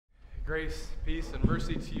Grace, peace, and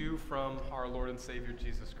mercy to you from our Lord and Savior,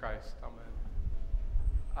 Jesus Christ.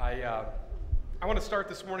 Amen. I want to start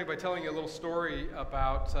this morning by telling you a little story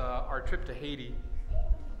about our trip to Haiti.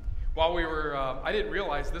 While we were, I didn't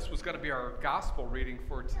realize this was going to be our gospel reading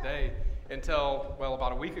for today until, well,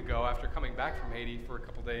 about a week ago after coming back from Haiti for a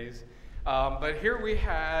couple days. But here we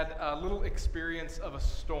had a little experience of a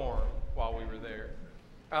storm while we were there.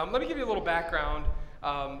 Let me give you a little background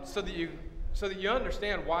so that you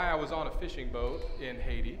understand why I was on a fishing boat in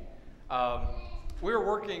Haiti. We were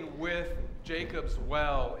working with Jacob's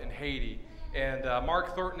Well in Haiti, and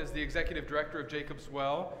Mark Thornton is the executive director of Jacob's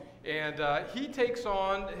Well, and he takes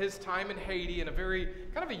on his time in Haiti in a very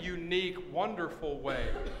kind of a unique, wonderful way.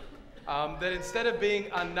 That instead of being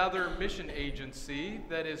another mission agency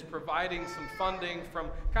that is providing some funding from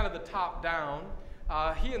kind of the top down,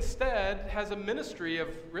 he instead has a ministry of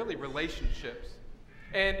really relationships.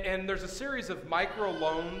 And there's a series of micro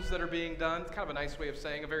loans that are being done. It's kind of a nice way of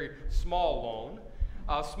saying a very small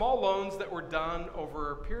loan. Small loans that were done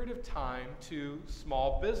over a period of time to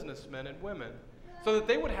small businessmen and women so that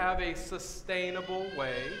they would have a sustainable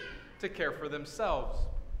way to care for themselves.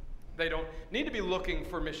 They don't need to be looking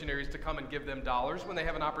for missionaries to come and give them dollars when they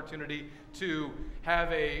have an opportunity to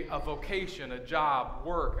have a vocation, a job,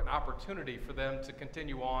 work, an opportunity for them to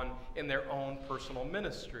continue on in their own personal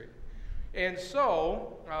ministry. And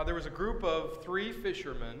so there was a group of 3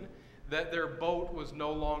 fishermen that their boat was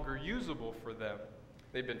no longer usable for them.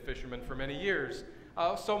 They'd been fishermen for many years.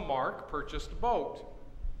 So Mark purchased a boat.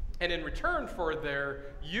 And in return for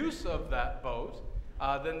their use of that boat,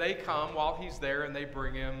 then they come while he's there and they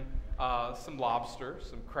bring him some lobster,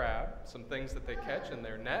 some crab, some things that they catch in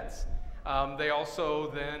their nets. They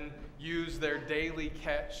also then use their daily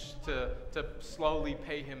catch to slowly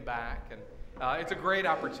pay him back. And it's a great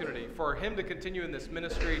opportunity for him to continue in this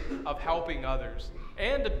ministry of helping others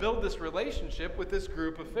and to build this relationship with this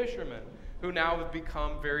group of fishermen who now have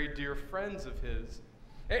become very dear friends of his.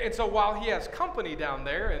 And so while he has company down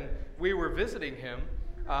there and we were visiting him,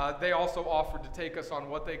 they also offered to take us on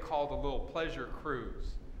what they called a little pleasure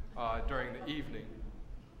cruise during the evening.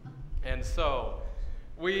 And so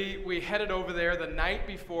we headed over there the night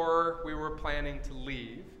before we were planning to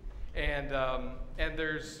leave. And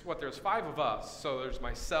there's 5 of us. So there's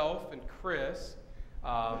myself and Chris,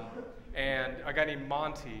 and a guy named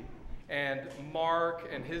Monty, and Mark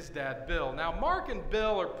and his dad Bill. Now Mark and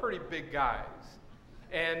Bill are pretty big guys,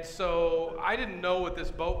 and so I didn't know what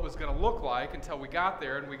this boat was going to look like until we got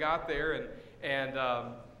there. And we got there, and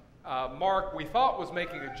Mark, we thought, was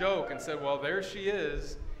making a joke and said, "Well, there she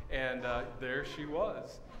is," and there she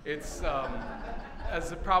was. It's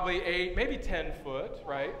as a probably 8, maybe 10 foot,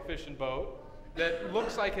 right, fishing boat that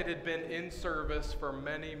looks like it had been in service for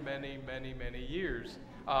many, many, many, many years.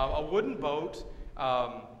 A wooden boat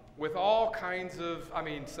with all kinds of,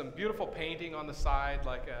 some beautiful painting on the side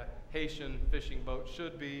like a Haitian fishing boat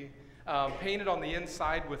should be. Painted on the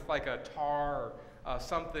inside with like a tar or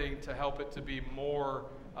something to help it to be more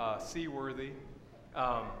seaworthy.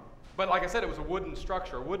 But like I said, it was a wooden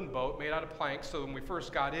structure, a wooden boat made out of planks. So when we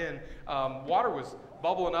first got in, water was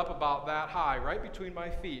bubbling up about that high, right between my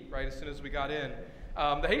feet, right as soon as we got in.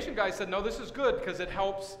 The Haitian guy said, "No, this is good because it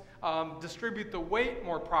helps distribute the weight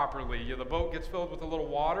more properly. The boat gets filled with a little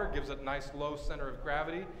water, gives it a nice low center of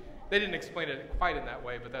gravity." They didn't explain it quite in that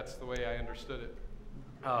way, but that's the way I understood it.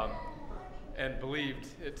 And believed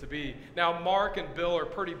it to be. Now, Mark and Bill are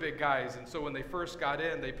pretty big guys, and so when they first got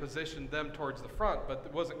in, they positioned them towards the front, but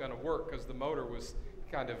it wasn't going to work because the motor was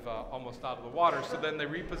kind of almost out of the water. So then they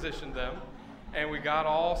repositioned them, and we got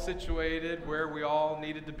all situated where we all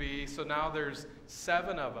needed to be. So now there's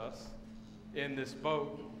 7 of us in this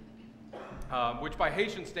boat, which by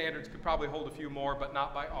Haitian standards could probably hold a few more, but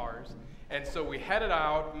not by ours. And so we headed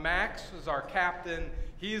out. Max is our captain.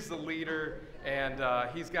 He's the leader, and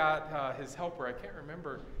he's got his helper. I can't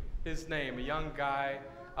remember his name, a young guy,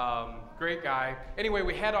 great guy. Anyway,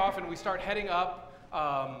 we head off, and we start heading up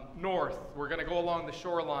north. We're going to go along the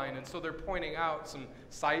shoreline, and so they're pointing out some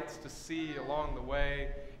sights to see along the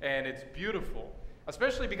way, and it's beautiful,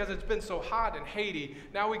 especially because it's been so hot in Haiti.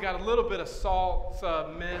 Now we got a little bit of salt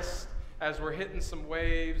mist as we're hitting some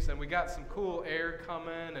waves, and we got some cool air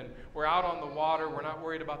coming, and we're out on the water. We're not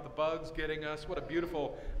worried about the bugs getting us. What a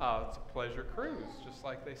beautiful, it's a pleasure cruise, just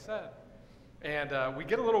like they said. And we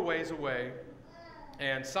get a little ways away,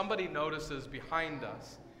 and somebody notices behind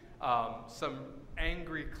us some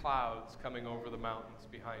angry clouds coming over the mountains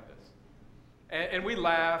behind us. And we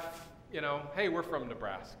laugh, hey, we're from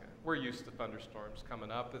Nebraska. We're used to thunderstorms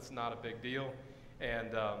coming up. It's not a big deal.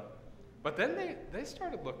 And but then they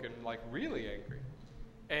started looking like really angry.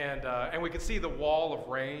 And we could see the wall of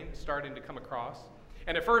rain starting to come across.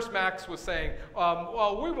 And at first Max was saying,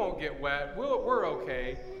 well, we won't get wet, we're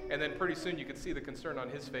okay. And then pretty soon you could see the concern on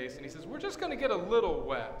his face, and he says, we're just going to get a little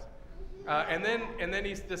wet. And then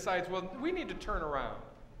he decides, well, we need to turn around.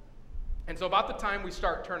 And so about the time we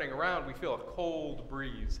start turning around, we feel a cold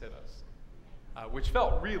breeze hit us, which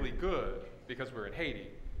felt really good because we're in Haiti.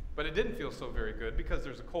 But it didn't feel so very good because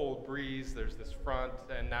there's a cold breeze, there's this front,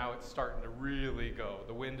 and now it's starting to really go.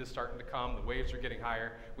 The wind is starting to come, the waves are getting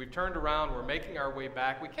higher. We've turned around, we're making our way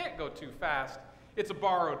back. We can't go too fast. It's a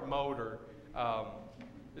borrowed motor.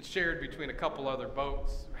 It's shared between a couple other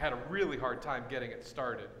boats. Had a really hard time getting it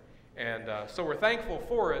started. And so we're thankful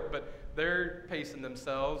for it, but they're pacing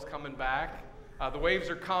themselves, coming back. The waves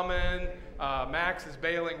are coming, Max is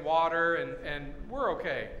bailing water, and we're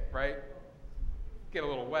okay, right? Get a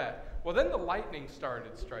little wet. Well, then the lightning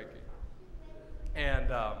started striking. And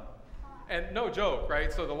no joke,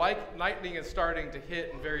 right? So the lightning is starting to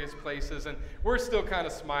hit in various places, and we're still kind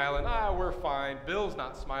of smiling. We're fine. Bill's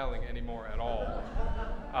not smiling anymore at all.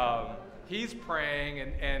 He's praying,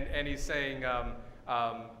 and he's saying,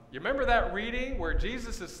 you remember that reading where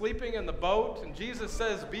Jesus is sleeping in the boat, and Jesus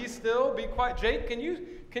says, be still, be quiet. Jake, can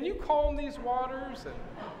you calm these waters?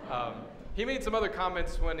 And he made some other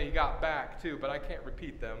comments when he got back, too, but I can't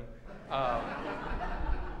repeat them.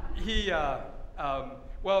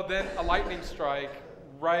 Well, then a lightning strike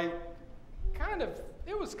it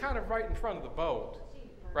was kind of right in front of the boat,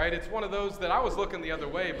 right? It's one of those that I was looking the other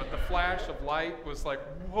way, but the flash of light was like,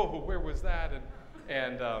 whoa, where was that?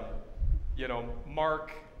 And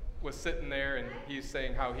Mark was sitting there, and he's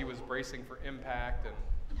saying how he was bracing for impact,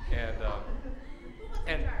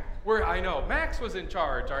 and I know, Max was in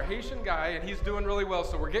charge, our Haitian guy, and he's doing really well,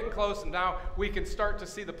 so we're getting close, and now we can start to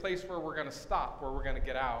see the place where we're going to stop, where we're going to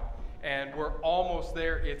get out. And we're almost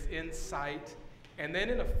there, it's in sight. And then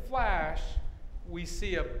in a flash, we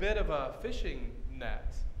see a bit of a fishing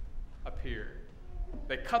net appear.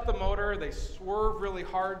 They cut the motor, they swerve really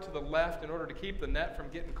hard to the left in order to keep the net from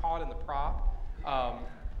getting caught in the prop.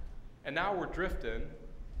 And now we're drifting.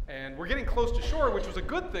 And we're getting close to shore, which was a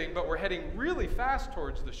good thing, but we're heading really fast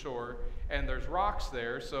towards the shore, and there's rocks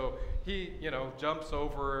there. So he, jumps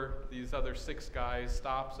over these other 6 guys,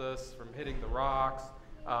 stops us from hitting the rocks.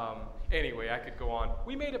 Anyway, I could go on.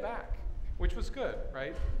 We made it back, which was good,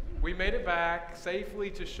 right? We made it back safely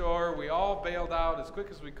to shore. We all bailed out as quick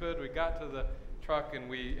as we could. We got to the truck, and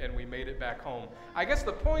we made it back home. I guess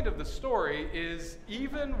the point of the story is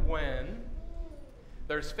even when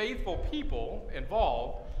there's faithful people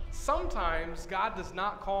involved, sometimes God does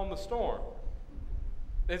not calm the storm.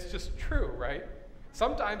 It's just true, right?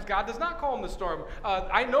 Sometimes God does not calm the storm.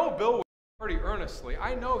 I know Bill pretty earnestly.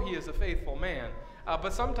 I know he is a faithful man.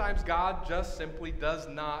 But sometimes God just simply does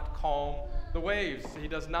not calm the waves. He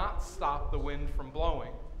does not stop the wind from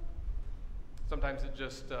blowing. Sometimes it's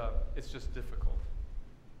just difficult.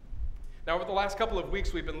 Now, over the last couple of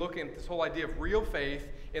weeks, we've been looking at this whole idea of real faith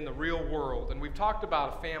in the real world. And we've talked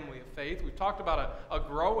about a family of faith. We've talked about a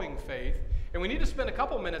growing faith. And we need to spend a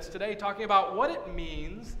couple minutes today talking about what it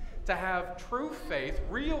means to have true faith,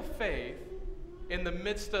 real faith, in the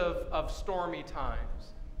midst of stormy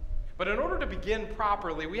times. But in order to begin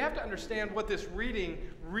properly, we have to understand what this reading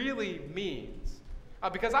really means.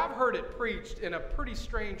 Because I've heard it preached in a pretty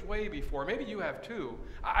strange way before. Maybe you have too.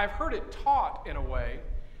 I've heard it taught in a way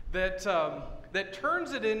that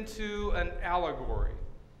turns it into an allegory.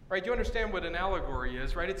 Right? You understand what an allegory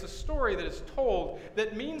is, right? It's a story that is told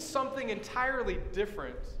that means something entirely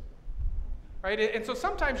different. Right? And so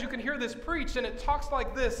sometimes you can hear this preached, and it talks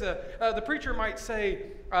like this. The preacher might say,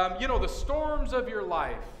 the storms of your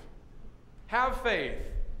life. Have faith,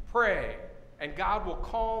 pray, and God will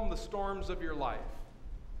calm the storms of your life.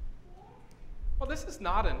 Well, this is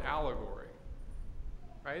not an allegory,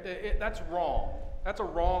 right? That's wrong. That's a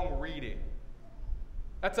wrong reading.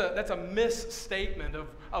 That's a misstatement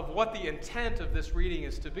of what the intent of this reading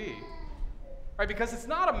is to be. Right? Because it's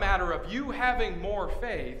not a matter of you having more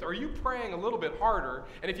faith or you praying a little bit harder,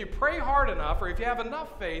 and if you pray hard enough or if you have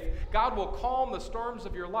enough faith, God will calm the storms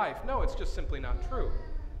of your life. No, it's just simply not true.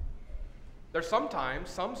 There's sometimes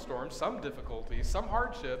some storms, some difficulties, some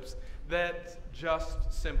hardships that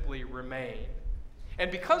just simply remain.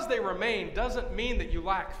 And because they remain doesn't mean that you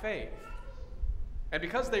lack faith. And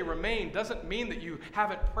because they remain doesn't mean that you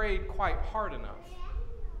haven't prayed quite hard enough.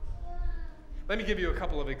 Let me give you a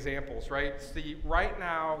couple of examples, right? See, right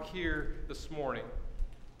now, here this morning,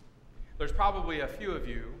 there's probably a few of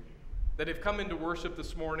you that have come into worship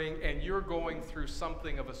this morning and you're going through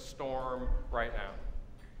something of a storm right now.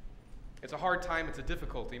 It's a hard time, it's a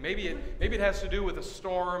difficulty. Maybe it has to do with a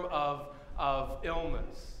storm of of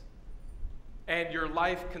illness, and your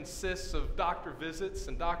life consists of doctor visits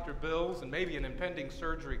and doctor bills and maybe an impending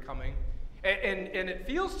surgery coming, and it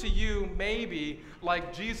feels to you maybe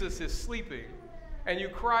like Jesus is sleeping, and you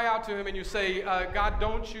cry out to him and you say, God,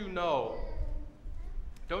 don't you know?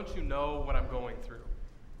 Don't you know what I'm going through?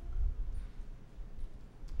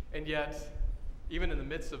 And yet, even in the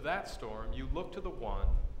midst of that storm, you look to the one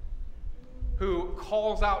who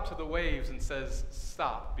calls out to the waves and says,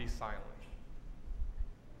 stop, be silent.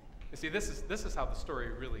 You see, this is how the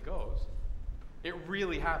story really goes. It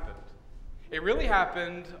really happened. It really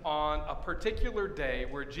happened on a particular day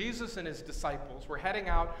where Jesus and his disciples were heading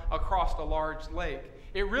out across a large lake.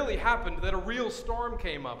 It really happened that a real storm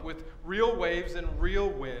came up with real waves and real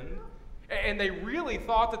wind, and they really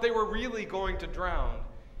thought that they were really going to drown.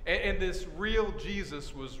 And this real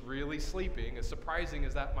Jesus was really sleeping, as surprising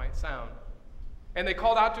as that might sound. And they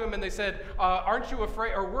called out to him and they said, aren't you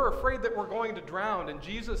afraid, or we're afraid that we're going to drown. And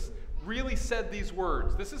Jesus really said these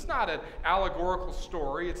words. This is not an allegorical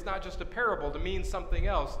story. It's not just a parable to mean something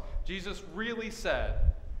else. Jesus really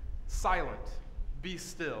said, silent, be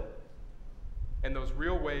still. And those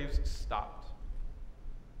real waves stopped.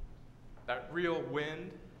 That real wind,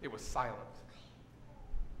 it was silent.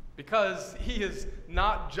 Because he is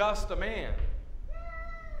not just a man.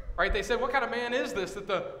 Right? They said, what kind of man is this that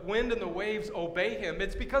the wind and the waves obey him?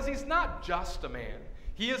 It's because he's not just a man.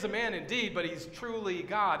 He is a man indeed, but he's truly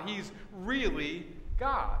God. He's really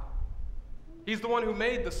God. He's the one who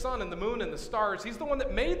made the sun and the moon and the stars. He's the one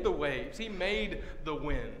that made the waves. He made the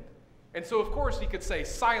wind. And so, of course, he could say,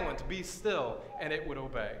 silent, be still, and it would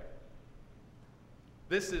obey.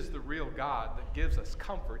 This is the real God that gives us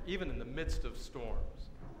comfort, even in the midst of storms.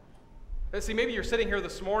 See, maybe you're sitting here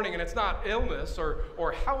this morning and it's not illness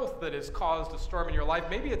or health that has caused a storm in your life.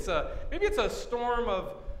 Maybe it's a storm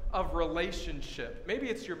of relationship. Maybe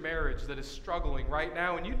it's your marriage that is struggling right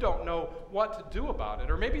now and you don't know what to do about it.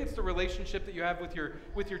 Or maybe it's the relationship that you have with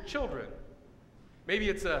your children. Maybe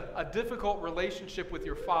it's a difficult relationship with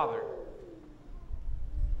your father.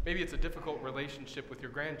 Maybe it's a difficult relationship with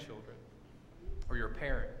your grandchildren or your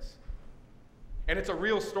parents. And it's a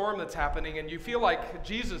real storm that's happening, and you feel like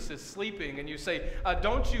Jesus is sleeping, and you say,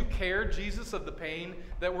 don't you care, Jesus, of the pain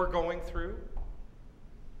that we're going through?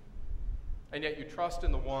 And yet you trust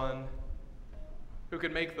in the one who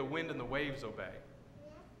can make the wind and the waves obey.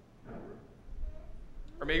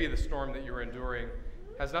 Or maybe the storm that you're enduring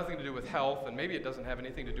has nothing to do with health, and maybe it doesn't have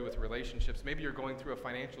anything to do with relationships. Maybe you're going through a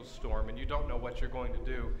financial storm and you don't know what you're going to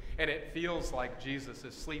do, and it feels like Jesus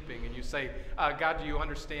is sleeping, and you say, God, do you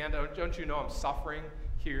understand? Don't you know I'm suffering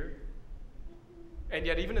here? And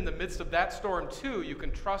yet even in the midst of that storm too, you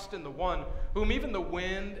can trust in the one whom even the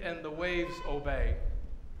wind and the waves obey.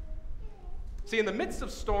 See, in the midst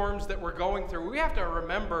of storms that we're going through, we have to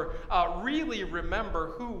remember, really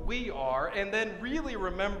remember who we are, and then really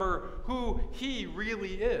remember who he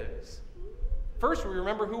really is. First, we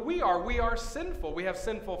remember who we are. We are sinful. We have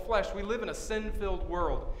sinful flesh. We live in a sin-filled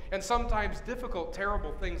world, and sometimes difficult,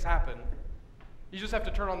 terrible things happen. You just have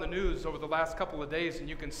to turn on the news over the last couple of days, and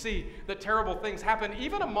you can see that terrible things happen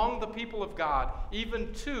even among the people of God,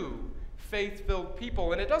 even to faith-filled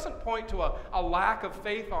people. And it doesn't point to a lack of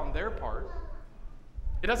faith on their part.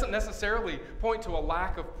 It doesn't necessarily point to a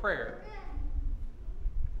lack of prayer.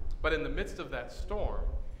 But in the midst of that storm,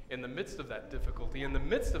 in the midst of that difficulty, in the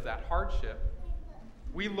midst of that hardship,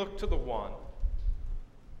 we look to the one.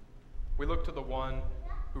 We look to the one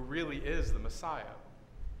who really is the Messiah.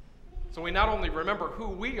 So we not only remember who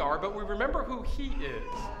we are, but we remember who he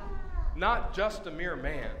is. Not just a mere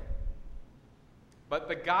man, but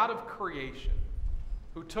the God of creation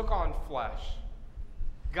who took on flesh,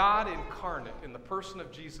 God incarnate in the person of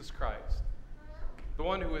Jesus Christ, the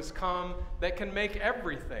one who has come that can make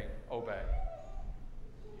everything obey.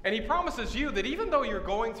 And he promises you that even though you're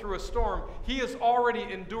going through a storm, he has already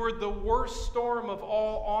endured the worst storm of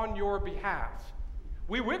all on your behalf.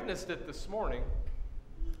 We witnessed it this morning.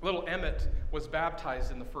 Little Emmett was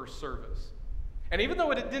baptized in the first service. And even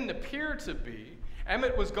though it didn't appear to be,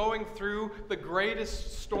 Emmett was going through the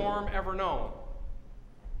greatest storm ever known.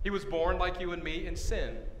 He was born like you and me in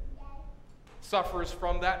sin, suffers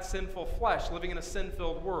from that sinful flesh, living in a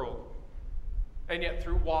sin-filled world. And yet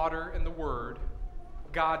through water and the Word,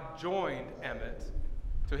 God joined Emmett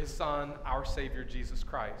to his Son, our Savior, Jesus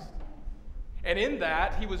Christ. And in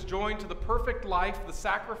that, he was joined to the perfect life, the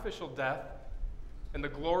sacrificial death, and the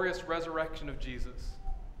glorious resurrection of Jesus.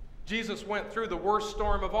 Jesus went through the worst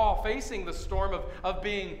storm of all, facing the storm of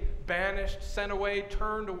being banished, sent away,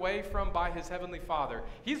 turned away from by his heavenly Father.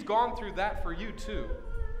 He's gone through that for you too.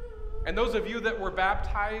 And those of you that were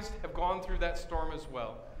baptized have gone through that storm as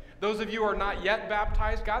well. Those of you who are not yet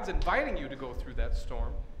baptized, God's inviting you to go through that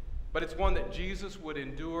storm, but it's one that Jesus would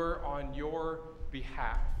endure on your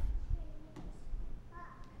behalf.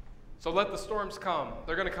 So let the storms come.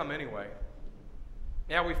 They're going to come anyway.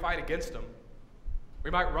 Yeah, we fight against them.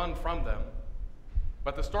 We might run from them,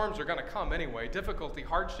 but the storms are going to come anyway. Difficulty,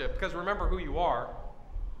 hardship, because remember who you are.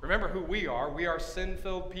 Remember who we are. We are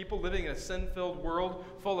sin-filled people living in a sin-filled world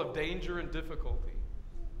full of danger and difficulty.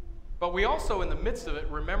 But we also, in the midst of it,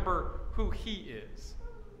 remember who he is.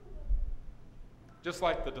 Just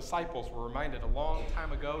like the disciples were reminded a long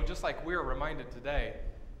time ago, just like we're reminded today,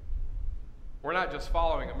 we're not just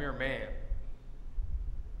following a mere man.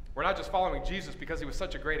 We're not just following Jesus because he was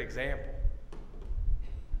such a great example.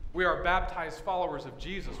 We are baptized followers of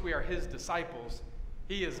Jesus. We are his disciples.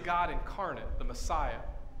 He is God incarnate, the Messiah,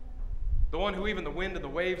 the one who even the wind and the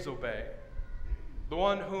waves obey, the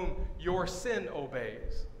one whom your sin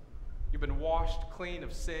obeys. You've been washed clean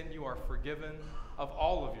of sin. You are forgiven of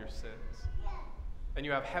all of your sins. And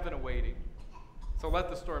you have heaven awaiting. So let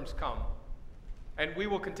the storms come. And we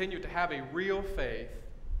will continue to have a real faith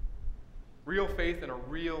in a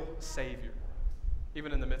real Savior,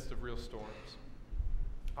 even in the midst of real storms.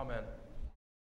 Amen.